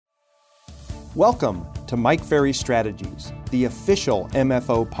Welcome to Mike Ferry Strategies, the official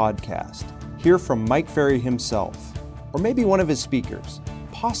MFO podcast. Hear from Mike Ferry himself, or maybe one of his speakers,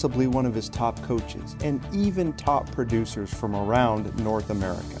 possibly one of his top coaches, and even top producers from around North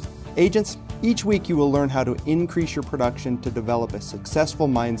America. Agents, each week you will learn how to increase your production to develop a successful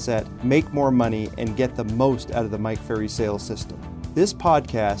mindset, make more money, and get the most out of the Mike Ferry sales system. This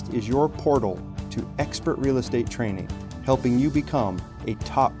podcast is your portal to expert real estate training, helping you become a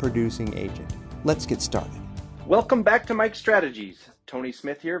top producing agent. Let's get started. Welcome back to Mike Strategies. Tony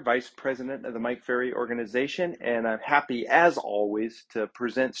Smith here, Vice President of the Mike Ferry Organization, and I'm happy, as always, to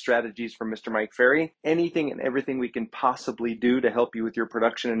present strategies from Mr. Mike Ferry. Anything and everything we can possibly do to help you with your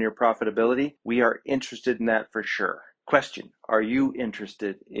production and your profitability, we are interested in that for sure. Question, are you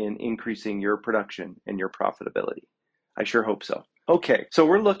interested in increasing your production and your profitability? I sure hope so. Okay, so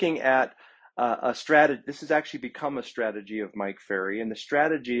we're looking at a strategy. This has actually become a strategy of Mike Ferry, and the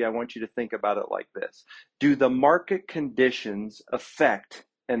strategy, I want you to think about it like this. Do the market conditions affect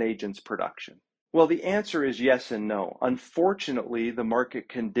an agent's production? Well, the answer is yes and no. Unfortunately, the market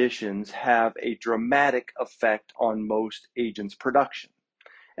conditions have a dramatic effect on most agents' production.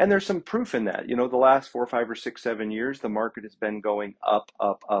 And there's some proof in that. You know, the last 4, 5, or 6, 7 years, the market has been going up,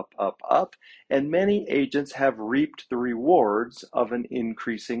 up, up, up, up. And many agents have reaped the rewards of an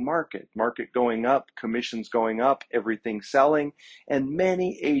increasing market. Market going up, commissions going up, everything selling. And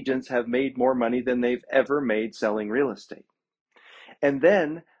many agents have made more money than they've ever made selling real estate. And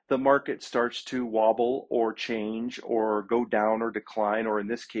then the market starts to wobble or change or go down or decline, or in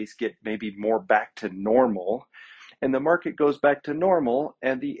this case, get maybe more back to normal. And the market goes back to normal,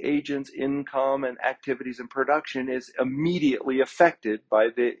 and the agent's income and activities and production is immediately affected by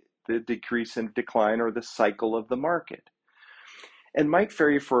the decrease and decline or the cycle of the market. And Mike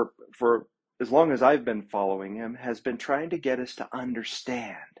Ferry, for as long as I've been following him, has been trying to get us to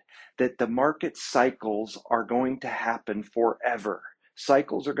understand that the market cycles are going to happen forever.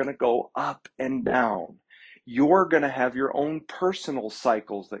 Cycles are going to go up and down. You're going to have your own personal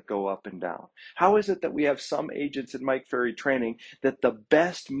cycles that go up and down. How is it that we have some agents in Mike Ferry training that the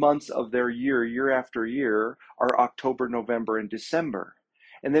best months of their year after year, are October, November, and December?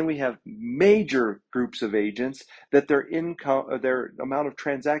 And then we have major groups of agents that their income, their amount of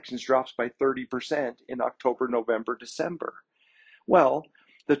transactions drops by 30% in October, November, December. Well,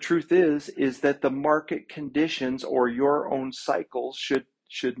 the truth is that the market conditions or your own cycles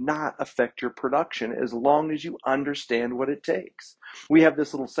should not affect your production as long as you understand what it takes. We have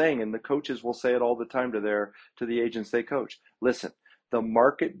this little saying, and the coaches will say it all the time to the agents they coach. Listen, the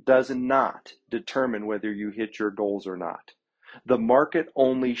market does not determine whether you hit your goals or not. The market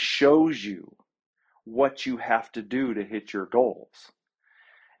only shows you what you have to do to hit your goals.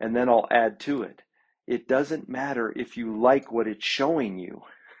 And then I'll add to it. It doesn't matter if you like what it's showing you.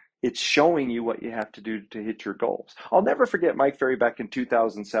 It's showing you what you have to do to hit your goals. I'll never forget Mike Ferry back in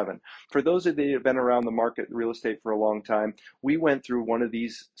 2007. For those of you that have been around the market real estate for a long time, we went through one of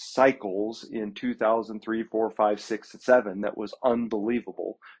these cycles in 2003, 4, 5, 6, and 7 that was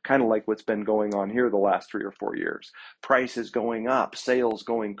unbelievable, kind of like what's been going on here the last 3 or 4 years. Prices going up, sales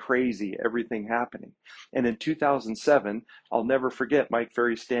going crazy, everything happening. And in 2007, I'll never forget Mike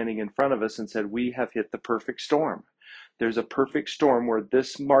Ferry standing in front of us and said, we have hit the perfect storm. There's a perfect storm where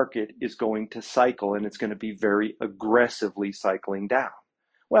this market is going to cycle, and it's going to be very aggressively cycling down.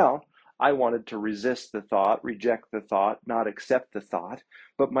 Well, I wanted to resist the thought, reject the thought, not accept the thought,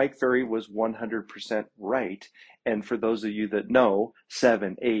 but Mike Ferry was 100% right. And for those of you that know,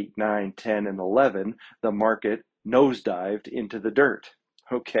 7, 8, 9, 10, and 11, the market nosedived into the dirt.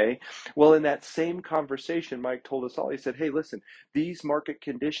 Okay, well, in that same conversation, Mike told us all, he said, hey, listen, these market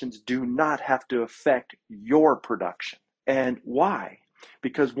conditions do not have to affect your production. And why?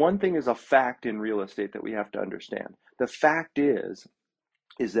 Because one thing is a fact in real estate that we have to understand. The fact is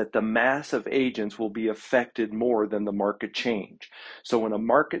that the mass of agents will be affected more than the market change. So when a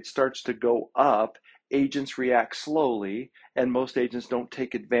market starts to go up, agents react slowly, and most agents don't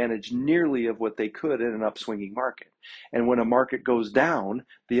take advantage nearly of what they could in an upswinging market. And when a market goes down,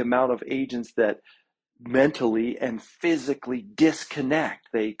 the amount of agents that mentally and physically disconnect,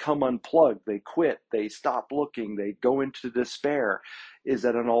 they come unplugged, they quit, they stop looking, they go into despair, is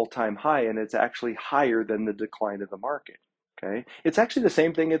at an all-time high, and it's actually higher than the decline of the market. Okay, it's actually the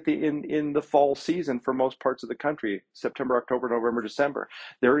same thing in the fall season for most parts of the country, September, October, November, December.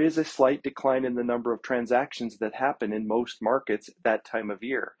 There is a slight decline in the number of transactions that happen in most markets that time of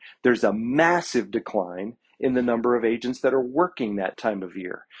year. There's a massive decline in the number of agents that are working that time of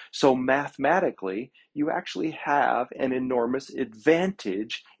year. So mathematically, you actually have an enormous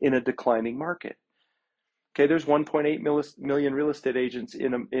advantage in a declining market. Okay, there's 1.8 million real estate agents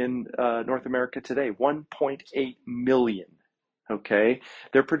in North America today. 1.8 million. Okay,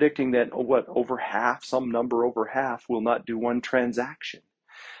 they're predicting that over half, some number over half, will not do one transaction.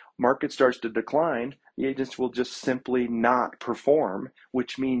 Market starts to decline, the agents will just simply not perform,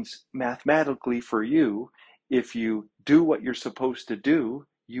 which means mathematically for you, if you do what you're supposed to do,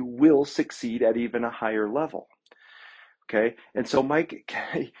 you will succeed at even a higher level. Okay. And so Mike,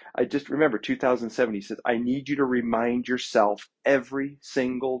 I just remember 2007, he says, I need you to remind yourself every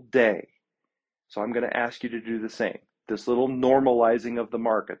single day. So I'm going to ask you to do the same. This little normalizing of the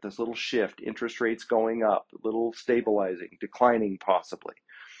market, this little shift, interest rates going up, a little stabilizing, declining possibly.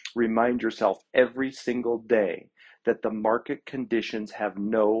 Remind yourself every single day that the market conditions have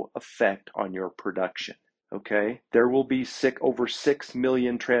no effect on your production. Okay, there will be over 6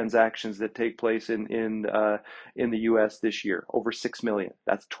 million transactions that take place in the U.S. this year. Over 6 million.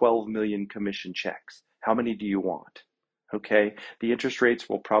 That's 12 million commission checks. How many do you want? Okay, the interest rates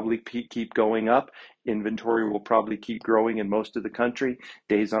will probably keep going up. Inventory will probably keep growing in most of the country.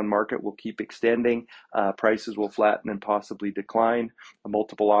 Days on market will keep extending. Prices will flatten and possibly decline.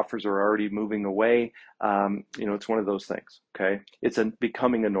 Multiple offers are already moving away. It's one of those things. Okay, it's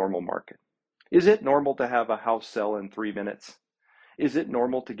becoming a normal market. Is it normal to have a house sell in 3 minutes? Is it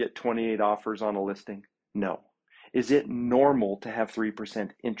normal to get 28 offers on a listing? No. Is it normal to have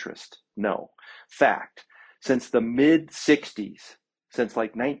 3% interest? No. Fact, since the mid 60s, since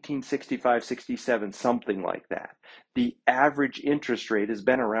like 1965, 67, something like that, the average interest rate has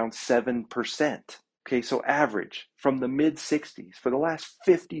been around 7%. Okay, so average from the mid 60s, for the last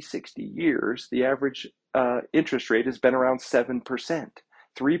 50, 60 years, the average interest rate has been around 7%.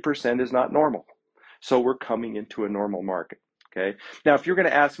 3% is not normal. So we're coming into a normal market. Okay. Now, if you're going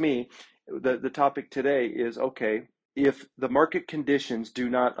to ask me, the topic today is, okay, if the market conditions do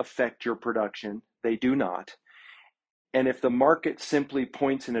not affect your production, they do not. And if the market simply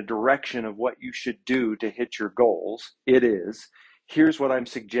points in a direction of what you should do to hit your goals, it is. Here's what I'm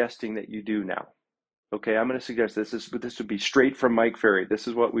suggesting that you do now. Okay, I'm going to suggest this would be straight from Mike Ferry. This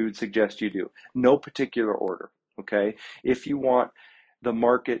is what we would suggest you do. No particular order. Okay, if you want the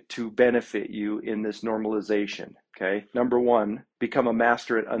market to benefit you in this normalization. Okay, number one, become a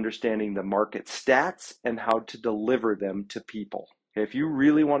master at understanding the market stats and how to deliver them to people. Okay, if you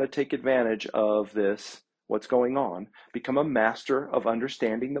really want to take advantage of this, what's going on, become a master of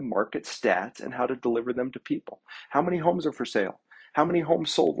understanding the market stats and how to deliver them to people. How many homes are for sale? How many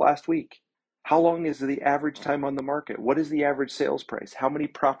homes sold last week? How long is the average time on the market? What is the average sales price? How many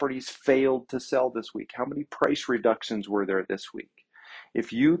properties failed to sell this week? How many price reductions were there this week?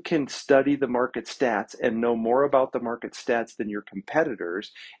 If you can study the market stats and know more about the market stats than your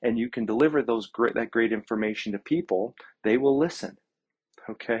competitors, and you can deliver that great information to people, they will listen.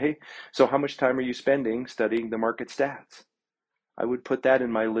 Okay? So how much time are you spending studying the market stats? I would put that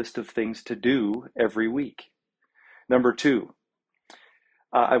in my list of things to do every week. Number two,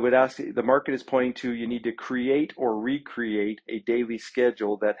 I would ask, the market is pointing to, you need to create or recreate a daily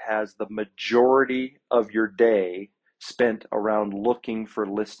schedule that has the majority of your day spent around looking for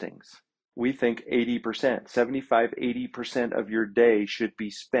listings. We think 80%, 75, 80% of your day should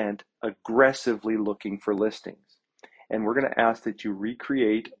be spent aggressively looking for listings. And we're going to ask that you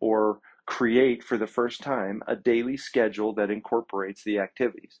recreate or create for the first time a daily schedule that incorporates the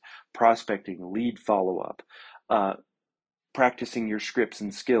activities: prospecting, lead follow-up, practicing your scripts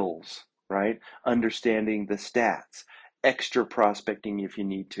and skills, right? Understanding the stats, extra prospecting if you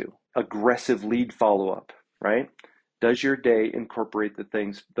need to, aggressive lead follow-up, right? Does your day incorporate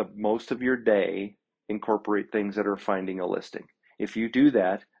the most of your day incorporate things that are finding a listing? If you do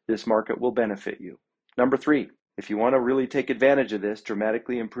that, this market will benefit you. Number three, if you want to really take advantage of this,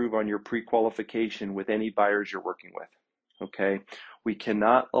 dramatically improve on your pre-qualification with any buyers you're working with. Okay, we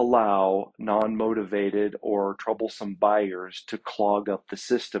cannot allow non-motivated or troublesome buyers to clog up the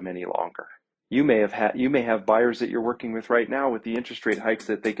system any longer. You may have buyers that you're working with right now with the interest rate hikes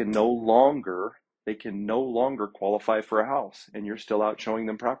that they can no longer qualify for a house, and you're still out showing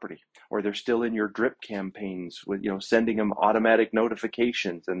them property, or they're still in your drip campaigns with, sending them automatic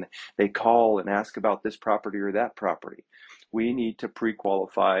notifications, and they call and ask about this property or that property. We need to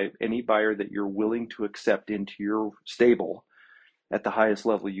pre-qualify any buyer that you're willing to accept into your stable at the highest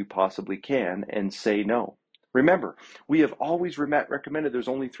level you possibly can, and say no. Remember, we have always recommended there's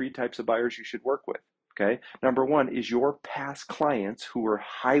only 3 types of buyers you should work with. Okay, number one is your past clients who are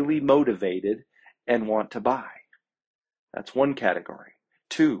highly motivated and want to buy. That's one category.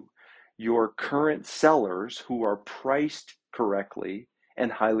 2, your current sellers who are priced correctly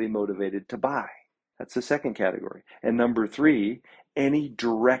and highly motivated to buy. That's the second category. And number 3, any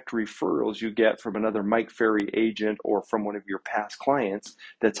direct referrals you get from another Mike Ferry agent or from one of your past clients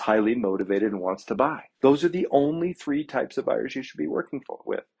that's highly motivated and wants to buy. Those are the only three types of buyers you should be working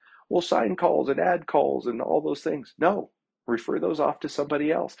with. Well, sign calls and add calls and all those things. No, refer those off to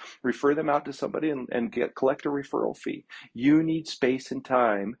somebody else. Refer them out to somebody and collect a referral fee. You need space and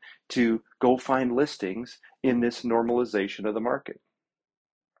time to go find listings in this normalization of the market.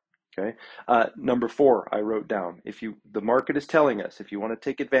 Okay. Number 4, I wrote down, the market is telling us, if you want to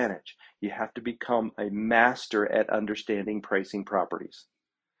take advantage, you have to become a master at understanding pricing properties.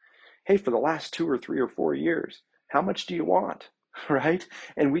 Hey, for the last 2 or 3 or 4 years, how much do you want? Right?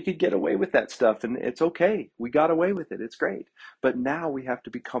 And we could get away with that stuff and it's okay. We got away with it. It's great. But now we have to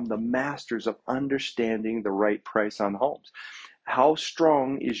become the masters of understanding the right price on homes. How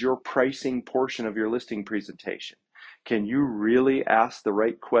strong is your pricing portion of your listing presentation? Can you really ask the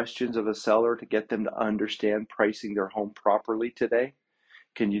right questions of a seller to get them to understand pricing their home properly today?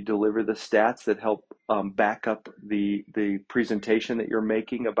 Can you deliver the stats that help back up the presentation that you're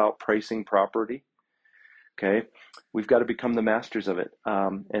making about pricing property? Okay, we've got to become the masters of it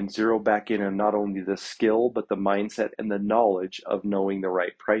and zero back in on not only the skill, but the mindset and the knowledge of knowing the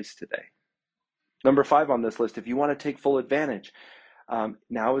right price today. Number 5 on this list, if you want to take full advantage,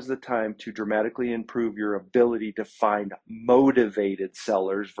 now is the time to dramatically improve your ability to find motivated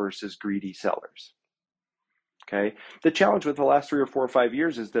sellers versus greedy sellers. Okay. The challenge with the last 3 or 4 or 5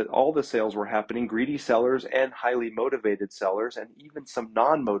 years is that all the sales were happening. Greedy sellers and highly motivated sellers, and even some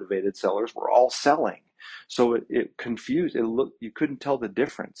non-motivated sellers, were all selling. So it confused. You couldn't tell the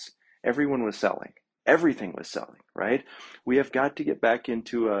difference. Everyone was selling. Everything was selling, right? We have got to get back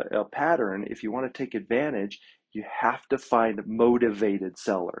into a pattern. If you want to take advantage, you have to find motivated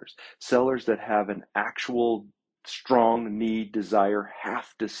sellers, sellers that have an actual strong need, desire,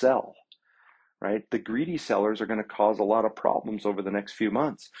 have to sell. Right? The greedy sellers are going to cause a lot of problems over the next few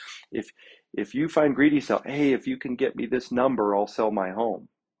months. If you find greedy sellers, hey, if you can get me this number, I'll sell my home.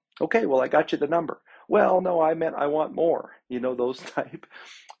 Okay, well, I got you the number. Well, no, I meant I want more. Those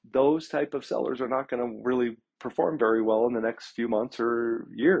type of sellers are not going to really perform very well in the next few months or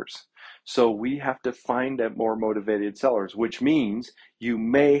years. So we have to find more motivated sellers, which means you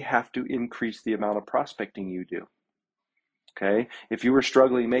may have to increase the amount of prospecting you do. Okay, if you were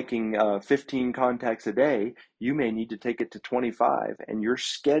struggling making 15 contacts a day, you may need to take it to 25, and your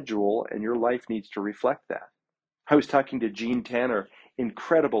schedule and your life needs to reflect that. I was talking to Jean Tanner,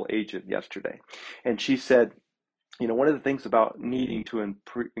 incredible agent, yesterday, and she said, one of the things about needing to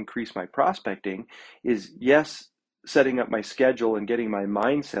increase my prospecting is, yes, setting up my schedule and getting my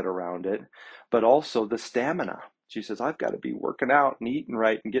mindset around it, but also the stamina. She says, I've got to be working out and eating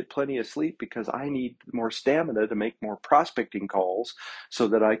right and get plenty of sleep because I need more stamina to make more prospecting calls so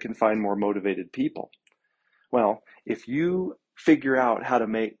that I can find more motivated people. Well, if you figure out how to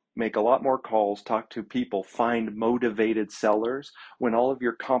make a lot more calls, talk to people, find motivated sellers, when all of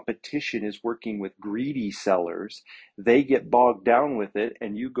your competition is working with greedy sellers, they get bogged down with it,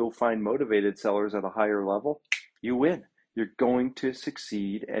 and you go find motivated sellers at a higher level, you win. You're going to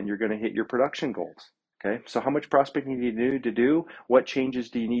succeed and you're going to hit your production goals. Okay, so how much prospecting do you need to do? What changes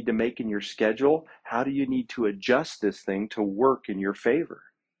do you need to make in your schedule? How do you need to adjust this thing to work in your favor?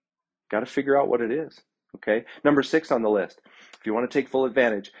 Got to figure out what it is. Okay, number 6 on the list. If you want to take full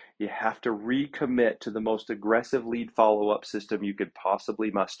advantage, you have to recommit to the most aggressive lead follow-up system you could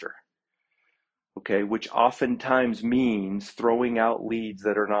possibly muster. Okay, which oftentimes means throwing out leads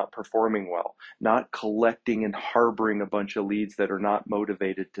that are not performing well, not collecting and harboring a bunch of leads that are not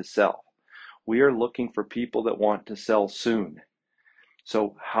motivated to sell. We are looking for people that want to sell soon.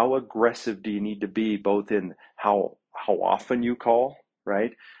 So how aggressive do you need to be, both in how often you call,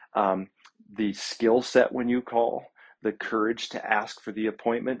 right? The skill set when you call, the courage to ask for the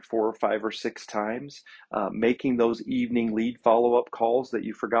appointment 4 or 5 or 6 times, making those evening lead follow-up calls that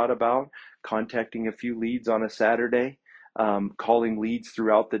you forgot about, contacting a few leads on a Saturday, calling leads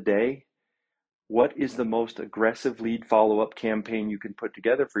throughout the day. What is the most aggressive lead follow-up campaign you can put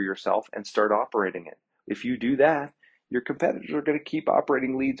together for yourself and start operating it? If you do that, your competitors are going to keep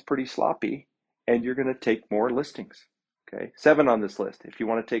operating leads pretty sloppy, and you're going to take more listings. Okay, 7 on this list. If you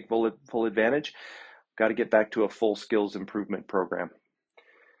want to take full advantage, got to get back to a full skills improvement program.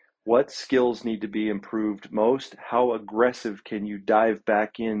 What skills need to be improved most? How aggressive can you dive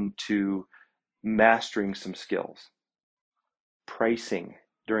back into mastering some skills? Pricing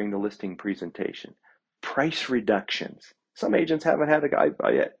during the listing presentation, price reductions. Some agents haven't had I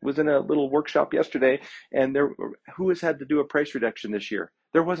was in a little workshop yesterday, and who has had to do a price reduction this year?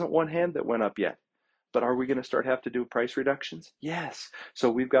 There wasn't one hand that went up yet. But are we going to have to do price reductions? Yes. So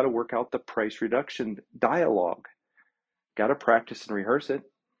we've got to work out the price reduction dialogue. Got to practice and rehearse it.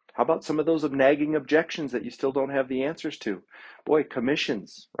 How about some of those nagging objections that you still don't have the answers to? Boy,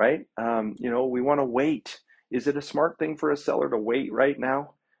 commissions, right? We want to wait. Is it a smart thing for a seller to wait right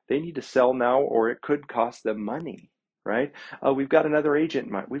now? They need to sell now, or it could cost them money, right? We've got another agent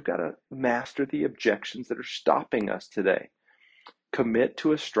in mind. We've got to master the objections that are stopping us today. Commit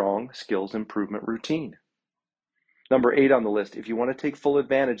to a strong skills improvement routine. Number 8 on the list, if you want to take full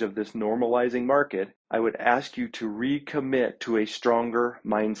advantage of this normalizing market, I would ask you to recommit to a stronger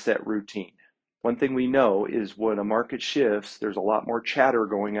mindset routine. One thing we know is when a market shifts, there's a lot more chatter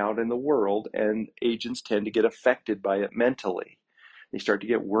going out in the world, and agents tend to get affected by it mentally. They start to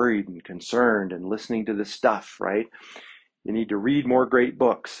get worried and concerned and listening to this stuff, right? You need to read more great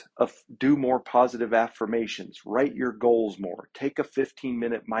books, do more positive affirmations, write your goals more, take a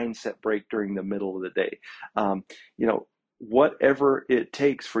 15-minute mindset break during the middle of the day. Whatever it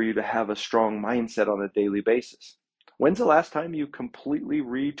takes for you to have a strong mindset on a daily basis. When's the last time you completely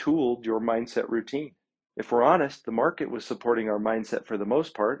retooled your mindset routine? If we're honest, the market was supporting our mindset for the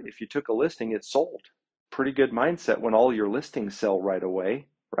most part. If you took a listing, it sold. Pretty good mindset when all your listings sell right away,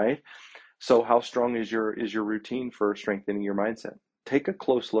 right? So how strong is your routine for strengthening your mindset? Take a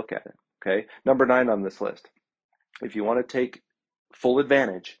close look at it, okay? Number 9 on this list. If you want to take full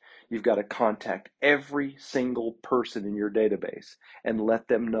advantage, you've got to contact every single person in your database and let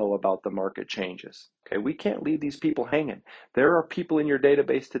them know about the market changes. Okay, we can't leave these people hanging. There are people in your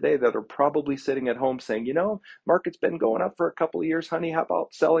database today that are probably sitting at home saying, market's been going up for a couple of years, honey. How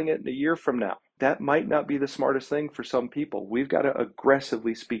about selling it in a year from now? That might not be the smartest thing for some people. We've got to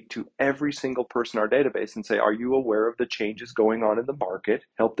aggressively speak to every single person in our database and say, are you aware of the changes going on in the market?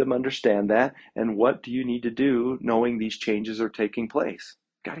 Help them understand that. And what do you need to do knowing these changes are taking place?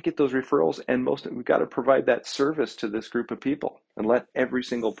 Got to get those referrals, and we've got to provide that service to this group of people and let every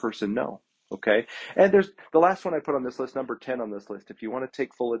single person know. Okay. And there's the last one I put on this list, number 10 on this list. If you want to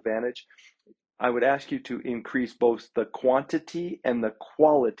take full advantage, I would ask you to increase both the quantity and the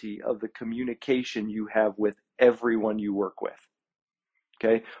quality of the communication you have with everyone you work with.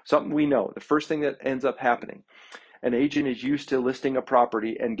 Okay. Something we know. The first thing that ends up happening, an agent is used to listing a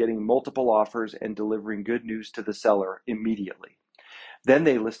property and getting multiple offers and delivering good news to the seller immediately. Then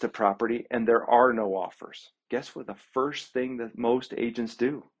they list a property and there are no offers. Guess what the first thing that most agents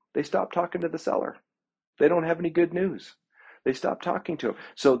do? They stop talking to the seller. They don't have any good news. They stop talking to them.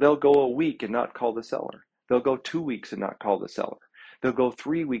 So they'll go a week and not call the seller. They'll go 2 weeks and not call the seller. They'll go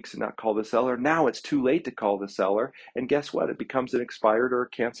 3 weeks and not call the seller. Now it's too late to call the seller. And guess what? It becomes an expired or a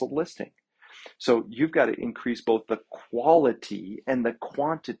canceled listing. So you've got to increase both the quality and the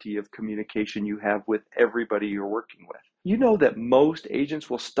quantity of communication you have with everybody you're working with. You know that most agents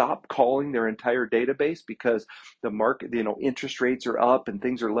will stop calling their entire database because the market, interest rates are up and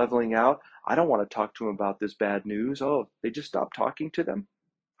things are leveling out. I don't want to talk to them about this bad news. Oh, they just stopped talking to them.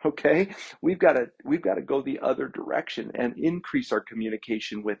 Okay, we've got to go the other direction and increase our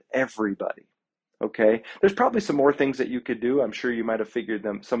communication with everybody. Okay, there's probably some more things that you could do. I'm sure you might have figured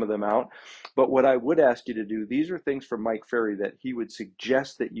some of them out. But what I would ask you to do, these are things from Mike Ferry that he would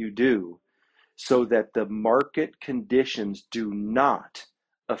suggest that you do so that the market conditions do not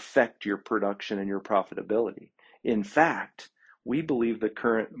affect your production and your profitability. In fact, we believe the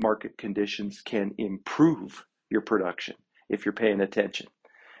current market conditions can improve your production if you're paying attention.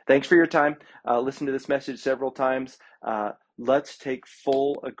 Thanks for your time. Listen to this message several times. Let's take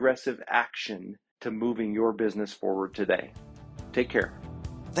full aggressive action to moving your business forward today. Take care.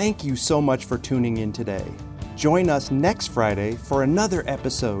 Thank you so much for tuning in today. Join us next Friday for another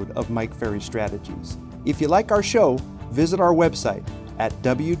episode of Mike Ferry Strategies. If you like our show, visit our website at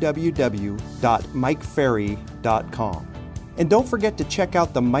www.mikeferry.com. And don't forget to check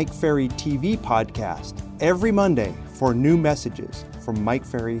out the Mike Ferry TV podcast every Monday for new messages from Mike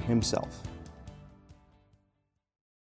Ferry himself.